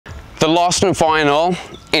The last and final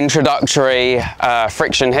introductory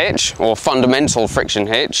friction hitch, or fundamental friction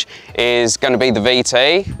hitch, is going to be the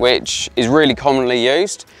VT, which is really commonly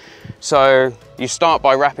used. So you start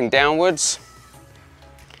by wrapping downwards.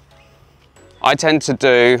 I tend to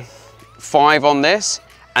do 5 on this,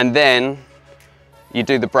 and then you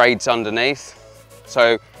do the braids underneath.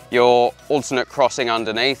 So your alternate crossing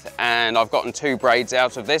underneath, and I've gotten 2 braids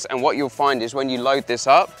out of this. And what you'll find is when you load this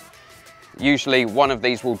up, usually one of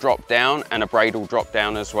these will drop down and a braid will drop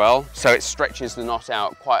down as well. So it stretches the knot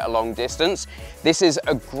out quite a long distance. This is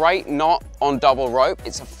a great knot on double rope.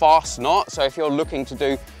 It's a fast knot. So if you're looking to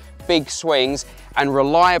do big swings and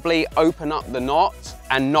reliably open up the knot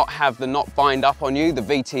and not have the knot bind up on you, the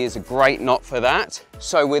VT is a great knot for that.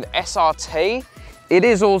 So with SRT, it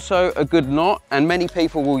is also a good knot and many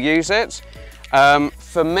people will use it.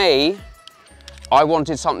 For me, I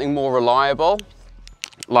wanted something more reliable,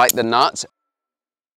 like the nut,